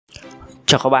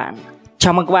Chào các bạn,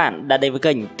 chào mừng các bạn đã đến với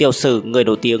kênh Tiểu sử người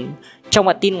nổi tiếng. Trong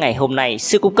bản tin ngày hôm nay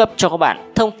sẽ cung cấp cho các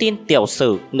bạn thông tin tiểu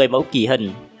sử người mẫu Kỳ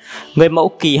Hân. Người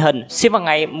mẫu Kỳ Hân sinh vào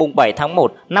ngày 7 tháng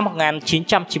 1 năm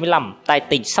 1995 tại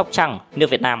tỉnh Sóc Trăng, nước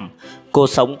Việt Nam. Cô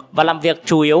sống và làm việc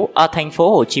chủ yếu ở thành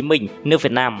phố Hồ Chí Minh, nước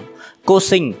Việt Nam. Cô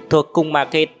sinh thuộc cung Ma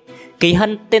Kết. Kỳ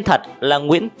Hân tên thật là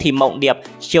Nguyễn Thị Mộng Điệp,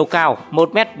 chiều cao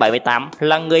 1m78,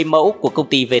 là người mẫu của công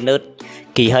ty Venus.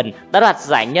 Kỳ Hân đã đoạt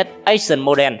giải nhất Asian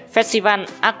Model Festival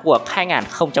Artwork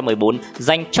 2014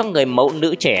 dành cho người mẫu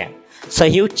nữ trẻ. Sở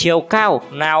hữu chiều cao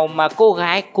nào mà cô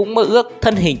gái cũng mơ ước,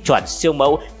 thân hình chuẩn siêu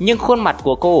mẫu, nhưng khuôn mặt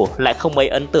của cô lại không mấy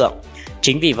ấn tượng.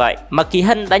 Chính vì vậy mà Kỳ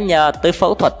Hân đã nhờ tới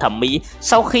phẫu thuật thẩm mỹ.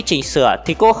 Sau khi chỉnh sửa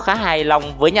thì cô khá hài lòng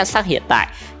với nhan sắc hiện tại.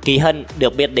 Kỳ Hân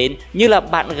được biết đến như là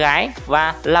bạn gái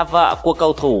và là vợ của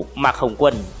cầu thủ Mạc Hồng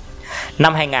Quân.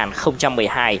 Năm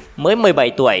 2012, mới 17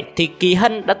 tuổi thì Kỳ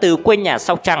Hân đã từ quê nhà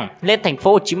Sóc Trăng lên thành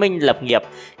phố Hồ Chí Minh lập nghiệp.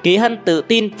 Kỳ Hân tự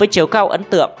tin với chiều cao ấn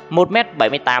tượng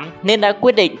 1m78 nên đã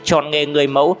quyết định chọn nghề người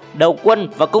mẫu, đầu quân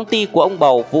vào công ty của ông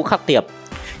bầu Vũ Khắc Tiệp.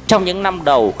 Trong những năm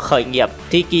đầu khởi nghiệp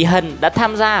thì Kỳ Hân đã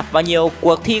tham gia vào nhiều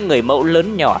cuộc thi người mẫu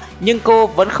lớn nhỏ, nhưng cô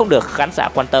vẫn không được khán giả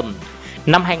quan tâm.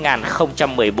 Năm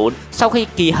 2014, sau khi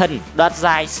Kỳ Hân đoạt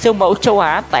giải siêu mẫu châu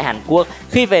Á tại Hàn Quốc,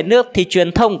 khi về nước thì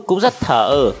truyền thông cũng rất thờ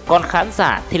ơ, còn khán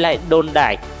giả thì lại đồn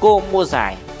đại cô mua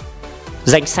giải.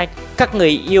 Danh sách các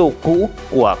người yêu cũ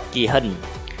của Kỳ Hân.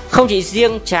 Không chỉ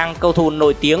riêng chàng cầu thủ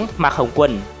nổi tiếng Mạc Hồng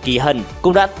Quân, Kỳ Hân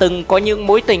cũng đã từng có những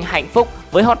mối tình hạnh phúc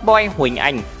với hot boy Huỳnh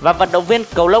Anh và vận động viên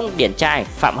cầu lông điển trai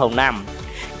Phạm Hồng Nam.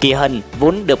 Kỳ Hân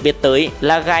vốn được biết tới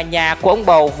là gà nhà của ông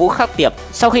bầu Vũ Khắc Tiệp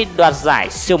sau khi đoạt giải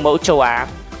siêu mẫu châu Á.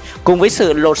 Cùng với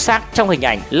sự lột xác trong hình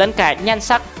ảnh lẫn cả nhan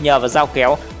sắc nhờ vào dao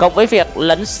kéo, cộng với việc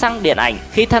lấn sang điện ảnh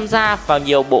khi tham gia vào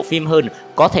nhiều bộ phim hơn,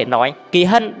 có thể nói Kỳ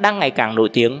Hân đang ngày càng nổi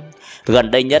tiếng.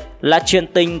 Gần đây nhất là chuyện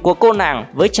tình của cô nàng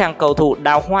với chàng cầu thủ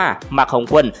đào hoa Mạc Hồng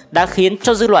Quân đã khiến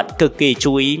cho dư luận cực kỳ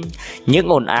chú ý. Những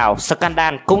ồn ào,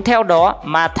 scandal cũng theo đó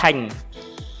mà thành.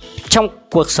 Trong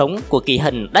cuộc sống của Kỳ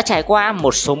Hân đã trải qua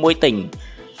một số mối tình.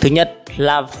 Thứ nhất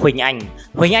là Huỳnh Anh.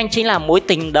 Huỳnh Anh chính là mối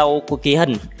tình đầu của Kỳ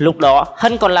Hân. Lúc đó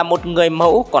Hân còn là một người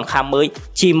mẫu còn khá mới,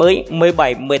 chỉ mới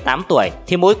 17-18 tuổi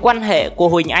thì mối quan hệ của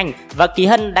Huỳnh Anh và Kỳ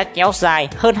Hân đã kéo dài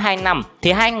hơn 2 năm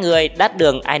thì hai người đã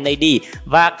đường ai nấy đi,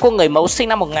 và cô người mẫu sinh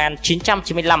năm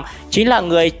 1995 chính là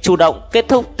người chủ động kết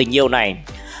thúc tình yêu này.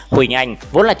 Huỳnh Anh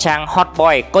vốn là chàng hot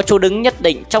boy có chỗ đứng nhất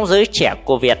định trong giới trẻ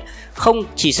của Việt. Không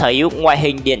chỉ sở hữu ngoại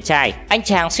hình điển trai, anh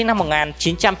chàng sinh năm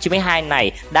 1992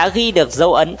 này đã ghi được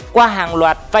dấu ấn qua hàng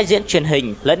loạt vai diễn truyền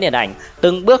hình lẫn điện ảnh,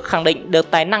 từng bước khẳng định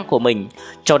được tài năng của mình.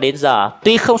 Cho đến giờ,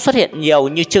 tuy không xuất hiện nhiều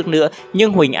như trước nữa,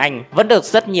 nhưng Huỳnh Anh vẫn được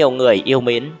rất nhiều người yêu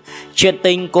mến. Chuyện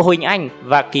tình của Huỳnh Anh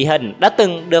và Kỳ Hân đã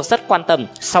từng được rất quan tâm.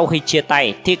 Sau khi chia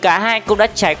tay thì cả hai cũng đã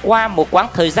trải qua một quãng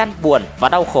thời gian buồn và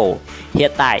đau khổ.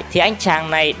 Hiện tại thì anh chàng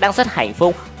này đang rất hạnh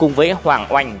phúc cùng với Hoàng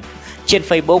Oanh. Trên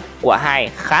Facebook của hai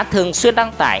khá thường xuyên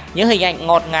đăng tải những hình ảnh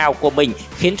ngọt ngào của mình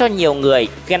khiến cho nhiều người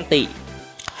ghen tị.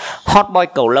 Hot boy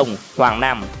cầu lông Hoàng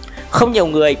Nam. Không nhiều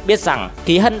người biết rằng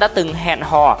Kỳ Hân đã từng hẹn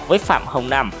hò với Phạm Hồng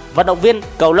Nam, vận động viên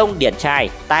cầu lông điển trai,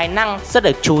 tài năng rất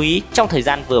được chú ý trong thời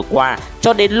gian vừa qua,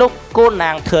 cho đến lúc cô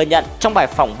nàng thừa nhận trong bài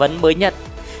phỏng vấn mới nhất.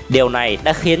 Điều này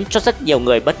đã khiến cho rất nhiều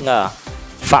người bất ngờ.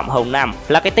 Phạm Hồng Nam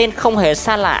là cái tên không hề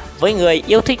xa lạ với người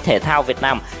yêu thích thể thao Việt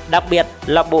Nam, đặc biệt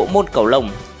là bộ môn cầu lông.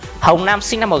 Hồng Nam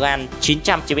sinh năm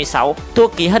 1996, thua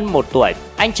Kỳ Hân 1 tuổi.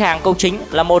 Anh chàng công chính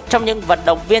là một trong những vận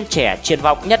động viên trẻ triển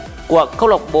vọng nhất của câu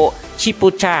lạc bộ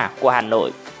Chipucha của Hà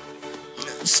Nội.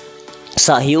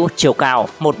 Sở hữu chiều cao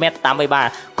 1m83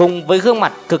 cùng với gương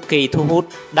mặt cực kỳ thu hút,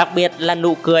 đặc biệt là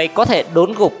nụ cười có thể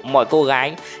đốn gục mọi cô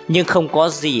gái. Nhưng không có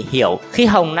gì hiểu khi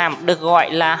Hồng Nam được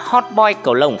gọi là hot boy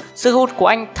cầu lông, sức hút của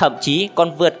anh thậm chí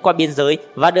còn vượt qua biên giới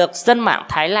và được dân mạng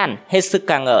Thái Lan hết sức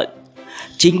ca ngợi.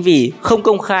 Chính vì không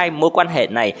công khai mối quan hệ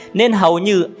này nên hầu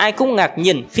như ai cũng ngạc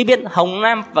nhiên khi biết Hồng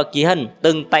Nam và Kỳ Hân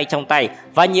từng tay trong tay,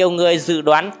 và nhiều người dự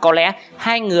đoán có lẽ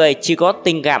hai người chỉ có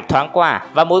tình cảm thoáng qua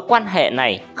và mối quan hệ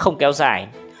này không kéo dài.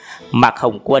 Mạc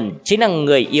Hồng Quân chính là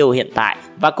người yêu hiện tại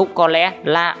và cũng có lẽ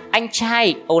là anh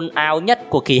trai ồn ào nhất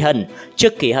của Kỳ Hân.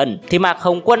 Trước Kỳ Hân thì Mạc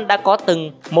Hồng Quân đã có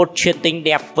từng một chuyện tình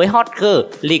đẹp với hot girl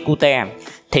Likute.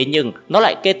 Thế nhưng nó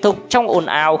lại kết thúc trong ồn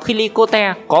ào khi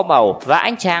Likute có bầu và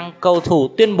anh chàng cầu thủ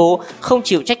tuyên bố không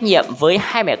chịu trách nhiệm với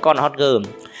hai mẹ con hot girl.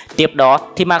 Tiếp đó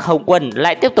thì Mạc Hồng Quân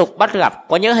lại tiếp tục bắt gặp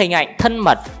có những hình ảnh thân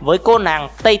mật với cô nàng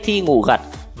Tây Thi ngủ gật,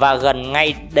 và gần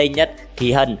ngay đây nhất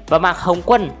Kỳ Hân và Mạc Hồng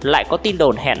Quân lại có tin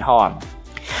đồn hẹn hò.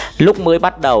 Lúc mới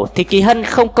bắt đầu thì Kỳ Hân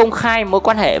không công khai mối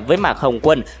quan hệ với Mạc Hồng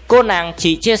Quân, cô nàng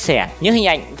chỉ chia sẻ những hình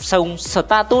ảnh sống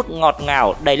status ngọt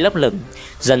ngào đầy lấp lửng.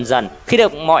 Dần dần khi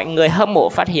được mọi người hâm mộ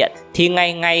phát hiện thì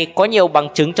ngày ngày có nhiều bằng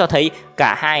chứng cho thấy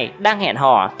cả hai đang hẹn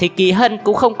hò, thì Kỳ Hân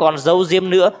cũng không còn giấu giếm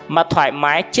nữa mà thoải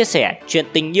mái chia sẻ chuyện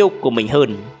tình yêu của mình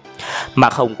hơn.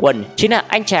 Mạc Hồng Quân chính là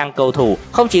anh chàng cầu thủ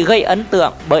không chỉ gây ấn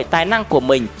tượng bởi tài năng của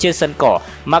mình trên sân cỏ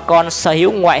mà còn sở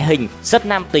hữu ngoại hình rất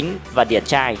nam tính và điển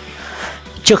trai.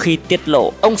 Trước khi tiết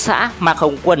lộ ông xã Mạc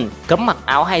Hồng Quân cấm mặc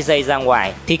áo hay dây ra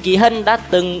ngoài thì Kỳ Hân đã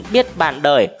từng biết bạn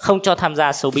đời không cho tham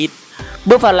gia showbiz.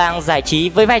 Bước vào làng giải trí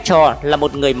với vai trò là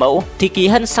một người mẫu thì Kỳ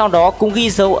Hân sau đó cũng ghi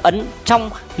dấu ấn trong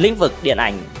lĩnh vực điện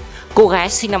ảnh. Cô gái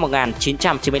sinh năm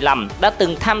 1995 đã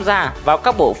từng tham gia vào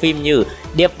các bộ phim như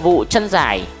Điệp vụ chân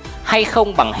dài hay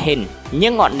Không bằng hình,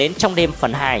 Những ngọn nến trong đêm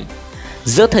phần 2.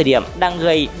 Giữa thời điểm đang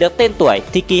gây được tên tuổi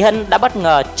thì Kỳ Hân đã bất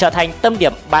ngờ trở thành tâm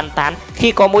điểm bàn tán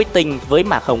khi có mối tình với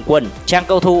Mạc Hồng Quân, chàng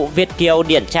cầu thủ Việt kiều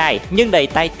điển trai nhưng đầy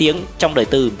tai tiếng trong đời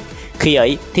tư. Khi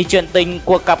ấy thì chuyện tình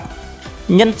của cặp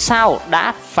nhân sao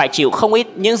đã phải chịu không ít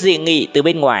những dị nghị từ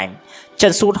bên ngoài.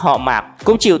 Chân sút họ Mạc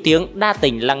cũng chịu tiếng đa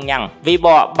tình lăng nhằng vì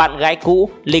bỏ bạn gái cũ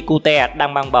Licute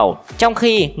đang mang bầu, trong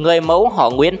khi người mẫu họ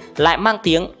Nguyễn lại mang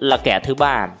tiếng là kẻ thứ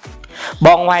ba.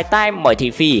 Bỏ ngoài tai mọi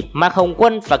thị phi, Mạc Hồng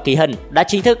Quân và Kỳ Hân đã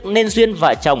chính thức nên duyên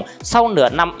vợ chồng sau nửa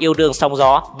năm yêu đương sóng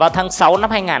gió vào tháng 6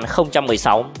 năm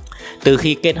 2016. Từ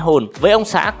khi kết hôn với ông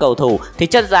xã cầu thủ thì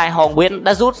chân dài họ Nguyễn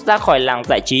đã rút ra khỏi làng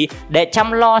giải trí để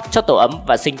chăm lo cho tổ ấm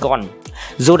và sinh con.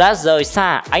 Dù đã rời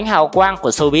xa ánh hào quang của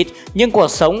showbiz nhưng cuộc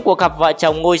sống của cặp vợ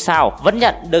chồng ngôi sao vẫn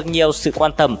nhận được nhiều sự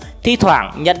quan tâm. Thi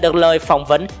thoảng nhận được lời phỏng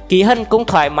vấn, Kỳ Hân cũng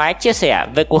thoải mái chia sẻ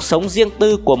về cuộc sống riêng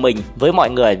tư của mình với mọi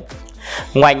người.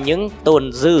 Ngoài những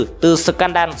tồn dư từ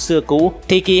scandal xưa cũ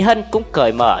thì Kỳ Hân cũng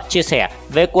cởi mở chia sẻ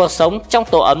về cuộc sống trong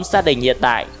tổ ấm gia đình hiện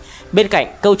tại. Bên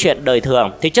cạnh câu chuyện đời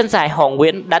thường thì chân dài họ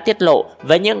Nguyễn đã tiết lộ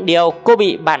về những điều cô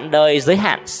bị bạn đời giới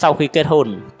hạn sau khi kết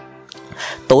hôn.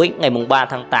 Tối ngày 3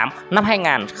 tháng 8 năm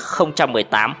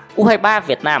 2018, U23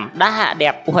 Việt Nam đã hạ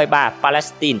đẹp U23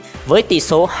 Palestine với tỷ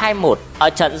số 2-1 ở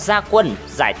trận ra quân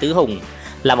giải tứ hùng.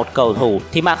 Là một cầu thủ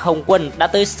thì Mạc Hồng Quân đã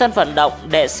tới sân vận động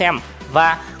để xem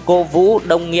và cổ vũ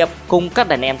đồng nghiệp cùng các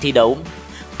đàn em thi đấu.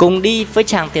 Cùng đi với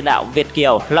chàng tiền đạo Việt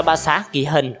kiều là bà xã Kỳ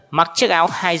Hân, mặc chiếc áo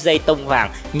 2 dây tông vàng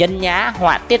nhấn nhá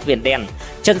họa tiết viền đen.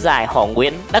 Chân dài họ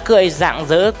Nguyễn đã cười rạng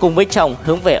rỡ cùng với chồng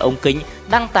hướng về ống kính,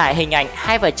 đăng tải hình ảnh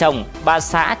hai vợ chồng. Bà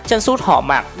xã chân sút họ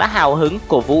Mạc đã hào hứng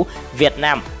cổ vũ Việt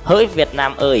Nam hỡi Việt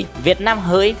Nam ơi, Việt Nam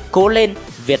hỡi, cố lên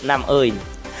Việt Nam ơi.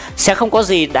 Sẽ không có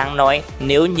gì đáng nói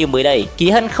nếu như mới đây Kỳ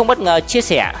Hân không bất ngờ chia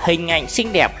sẻ hình ảnh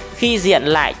xinh đẹp khi diện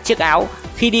lại chiếc áo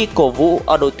khi đi cổ vũ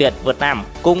ở đội tuyển Việt Nam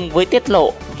cùng với tiết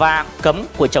lộ và cấm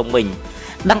của chồng mình.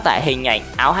 Đăng tải hình ảnh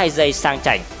áo 2 dây sang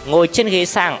chảnh ngồi trên ghế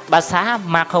sang, bà xã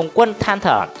Mạc Hồng Quân than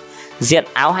thở: diện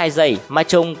áo 2 dây mà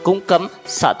chồng cũng cấm,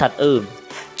 sợ thật ư.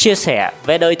 Chia sẻ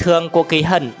về đời thường của Kỳ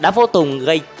Hân đã vô cùng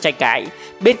gây tranh cãi.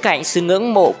 Bên cạnh sự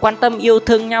ngưỡng mộ quan tâm yêu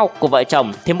thương nhau của vợ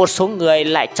chồng thì một số người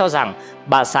lại cho rằng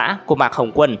bà xã của Mạc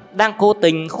Hồng Quân đang cố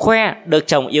tình khoe được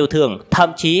chồng yêu thương.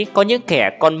 Thậm chí có những kẻ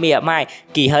còn mỉa mai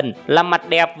Kỳ Hân là mặt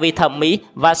đẹp vì thẩm mỹ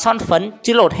và son phấn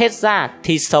chứ lột hết da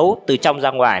thì xấu từ trong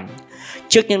ra ngoài.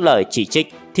 Trước những lời chỉ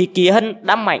trích thì Kỳ Hân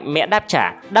đã mạnh mẽ đáp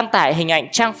trả, đăng tải hình ảnh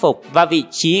trang phục và vị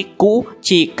trí cũ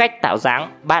chỉ cách tạo dáng.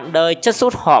 Bạn đời chất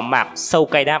sút họ Mạc sâu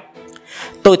cay đáp: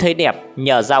 tôi thấy đẹp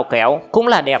nhờ dao kéo cũng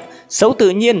là đẹp, xấu tự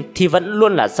nhiên thì vẫn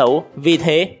luôn là xấu. Vì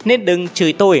thế nên đừng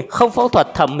chửi tôi không phẫu thuật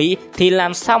thẩm mỹ thì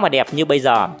làm sao mà đẹp như bây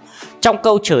giờ. Trong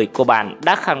câu chửi của bạn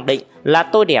đã khẳng định là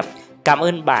tôi đẹp. Cảm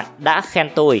ơn bạn đã khen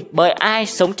tôi, bởi ai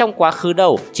sống trong quá khứ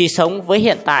đâu, chỉ sống với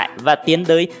hiện tại và tiến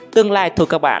tới tương lai thôi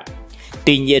các bạn.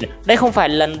 Tuy nhiên, đây không phải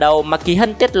lần đầu mà Kỳ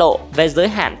Hân tiết lộ về giới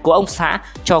hạn của ông xã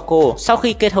cho cô sau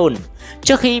khi kết hôn.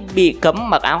 Trước khi bị cấm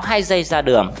mặc áo 2 dây ra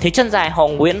đường thì chân dài họ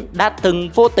Nguyễn đã từng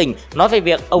vô tình nói về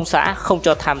việc ông xã không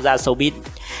cho tham gia showbiz.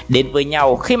 Đến với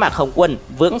nhau khi Mạc Hồng Quân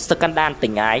vướng scandal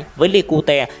tình ái với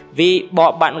Licute vì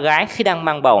bỏ bạn gái khi đang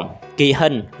mang bầu, Kỳ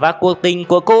Hân và cuộc tình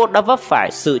của cô đã vấp phải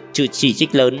sự chỉ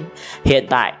trích lớn. Hiện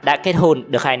tại đã kết hôn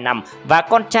được 2 năm và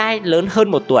con trai lớn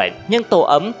hơn 1 tuổi, nhưng tổ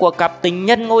ấm của cặp tình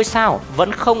nhân ngôi sao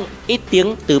vẫn không ít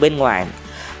tiếng từ bên ngoài.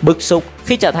 Bực xúc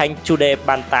khi trở thành chủ đề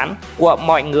bàn tán của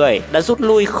mọi người đã rút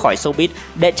lui khỏi showbiz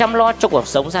để chăm lo cho cuộc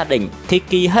sống gia đình thì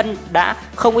Kỳ Hân đã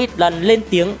không ít lần lên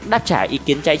tiếng đáp trả ý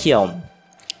kiến trái chiều.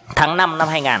 Tháng 5 năm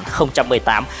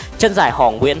 2018, chân dài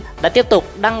họ Nguyễn đã tiếp tục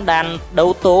đăng đàn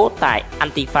đấu tố tại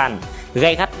Antifan,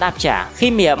 gay gắt đáp trả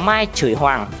khi mỉa mai chửi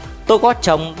Hoàng: tôi có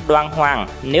chồng đoàng hoàng,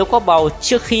 nếu có bầu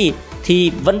trước khi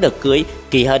thì vẫn được cưới.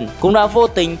 Kỳ Hân cũng đã vô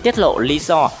tình tiết lộ lý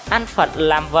do an phận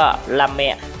làm vợ, làm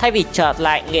mẹ thay vì trở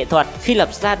lại nghệ thuật khi lập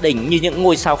gia đình như những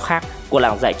ngôi sao khác của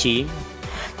làng giải trí.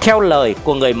 Theo lời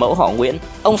của người mẫu họ Nguyễn,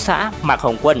 ông xã Mạc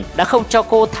Hồng Quân đã không cho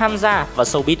cô tham gia vào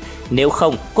showbiz, nếu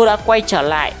không cô đã quay trở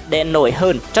lại để nổi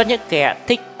hơn cho những kẻ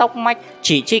thích tóc mách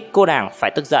chỉ trích cô nàng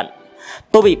phải tức giận.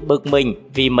 Tôi bị bực mình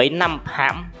vì mấy năm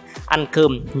hãm ăn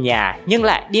cơm nhà nhưng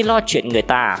lại đi lo chuyện người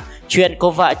ta. Chuyện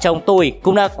của vợ chồng tôi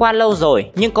cũng đã qua lâu rồi,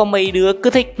 nhưng có mấy đứa cứ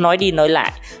thích nói đi nói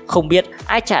lại, không biết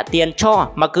ai trả tiền cho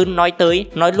mà cứ nói tới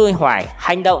nói lui hoài,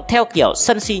 hành động theo kiểu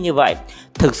sân si như vậy.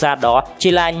 Thực ra đó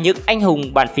chỉ là những anh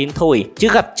hùng bàn phím thôi, chứ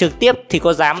gặp trực tiếp thì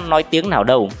có dám nói tiếng nào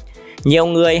đâu. Nhiều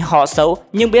người họ xấu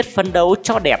nhưng biết phấn đấu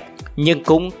cho đẹp, nhưng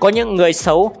cũng có những người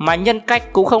xấu mà nhân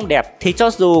cách cũng không đẹp thì cho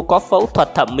dù có phẫu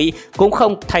thuật thẩm mỹ cũng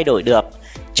không thay đổi được.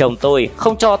 Chồng tôi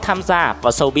không cho tham gia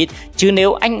vào showbiz, chứ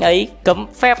nếu anh ấy cấm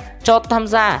phép cho tham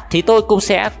gia thì tôi cũng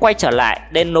sẽ quay trở lại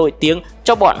để nổi tiếng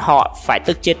cho bọn họ phải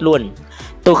tức chết luôn.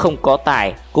 Tôi không có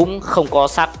tài cũng không có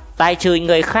sắc, tài chửi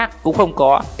người khác cũng không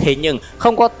có, thế nhưng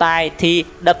không có tài thì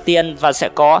đập tiền và sẽ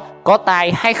có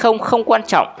tài hay không không quan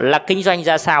trọng, là kinh doanh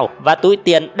ra sao và túi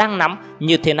tiền đang nắm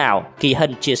như thế nào, Kỳ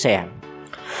Hân chia sẻ.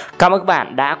 Cảm ơn các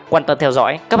bạn đã quan tâm theo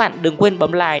dõi. Các bạn đừng quên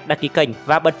bấm like, đăng ký kênh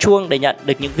và bật chuông để nhận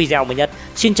được những video mới nhất.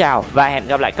 Xin chào và hẹn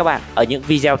gặp lại các bạn ở những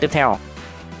video tiếp theo.